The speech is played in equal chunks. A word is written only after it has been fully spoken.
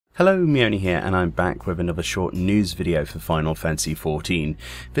Hello, Meoni here, and I'm back with another short news video for Final Fantasy XIV,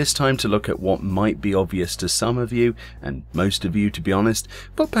 this time to look at what might be obvious to some of you, and most of you to be honest,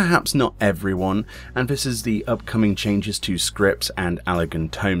 but perhaps not everyone, and this is the upcoming changes to Scips and Allagan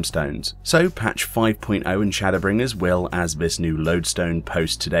Tomestones. So patch 5.0 and Shadowbringers will, as this new lodestone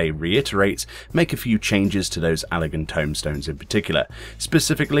post today reiterates, make a few changes to those Allagan Tomestones in particular.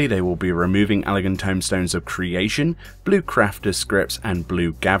 Specifically, they will be removing Allagan Tomestones of Creation, Blue Crafter Scips and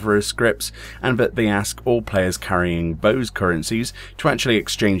Blue Gatherer Scips, and that they ask all players carrying those currencies to actually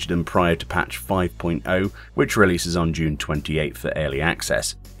exchange them prior to patch 5.0, which releases on June 28th for early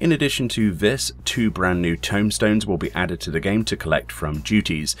access. In addition to this, 2 brand new tomestones will be added to the game to collect from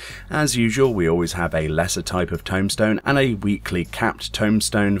duties. As usual, we always have a lesser type of tomestone and a weekly capped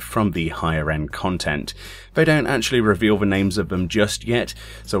tomestone from the higher end content. They don't actually reveal the names of them just yet,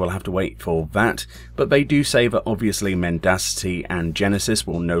 so we'll have to wait for that, but they do say that obviously Mendacity and Genesis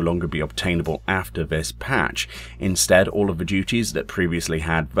will no longer be obtainable after this patch. Instead, all of the duties that previously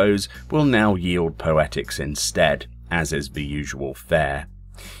had those will now yield Poetics instead, as is the usual fare.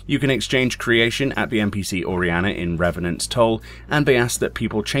 You can exchange creation at the NPC Oriana in Revenant's Toll, and they ask that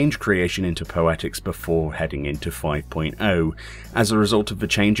people change creation into Poetics before heading into 5.0. As a result of the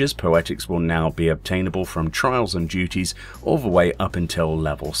changes, Poetics will now be obtainable from trials and duties all the way up until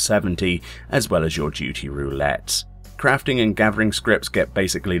level 70, as well as your duty roulettes. Crafting and gathering scripts get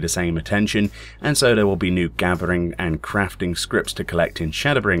basically the same attention, and so there will be new gathering and crafting scripts to collect in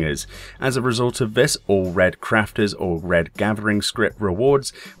Shadowbringers. As a result of this, all red crafters or red gathering script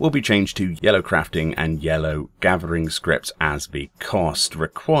rewards will be changed to yellow crafting and yellow gathering scripts as the cost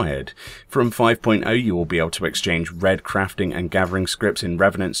required. From 5.0 you will be able to exchange red crafting and gathering scripts in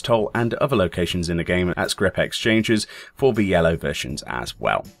Revenant's Toll and other locations in the game at script exchanges for the yellow versions as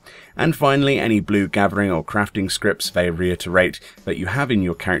well. And finally, any blue gathering or crafting scripts they reiterate that you have in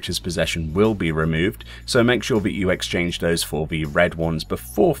your character's possession will be removed, so make sure that you exchange those for the red ones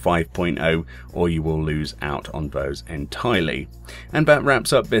before 5.0 or you will lose out on those entirely. And that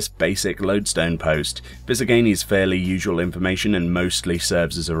wraps up this basic lodestone post. This again is fairly usual information and mostly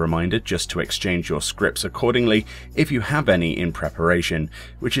serves as a reminder just to exchange your scripts accordingly if you have any in preparation,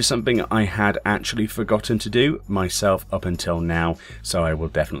 which is something I had actually forgotten to do myself up until now, so I will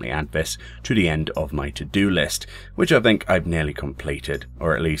definitely add this to the end of my to-do list, which I think I've nearly completed,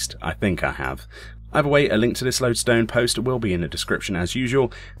 or at least I think I have. Either way, a link to this lodestone post will be in the description as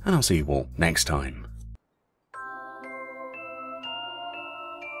usual, and I'll see you all next time.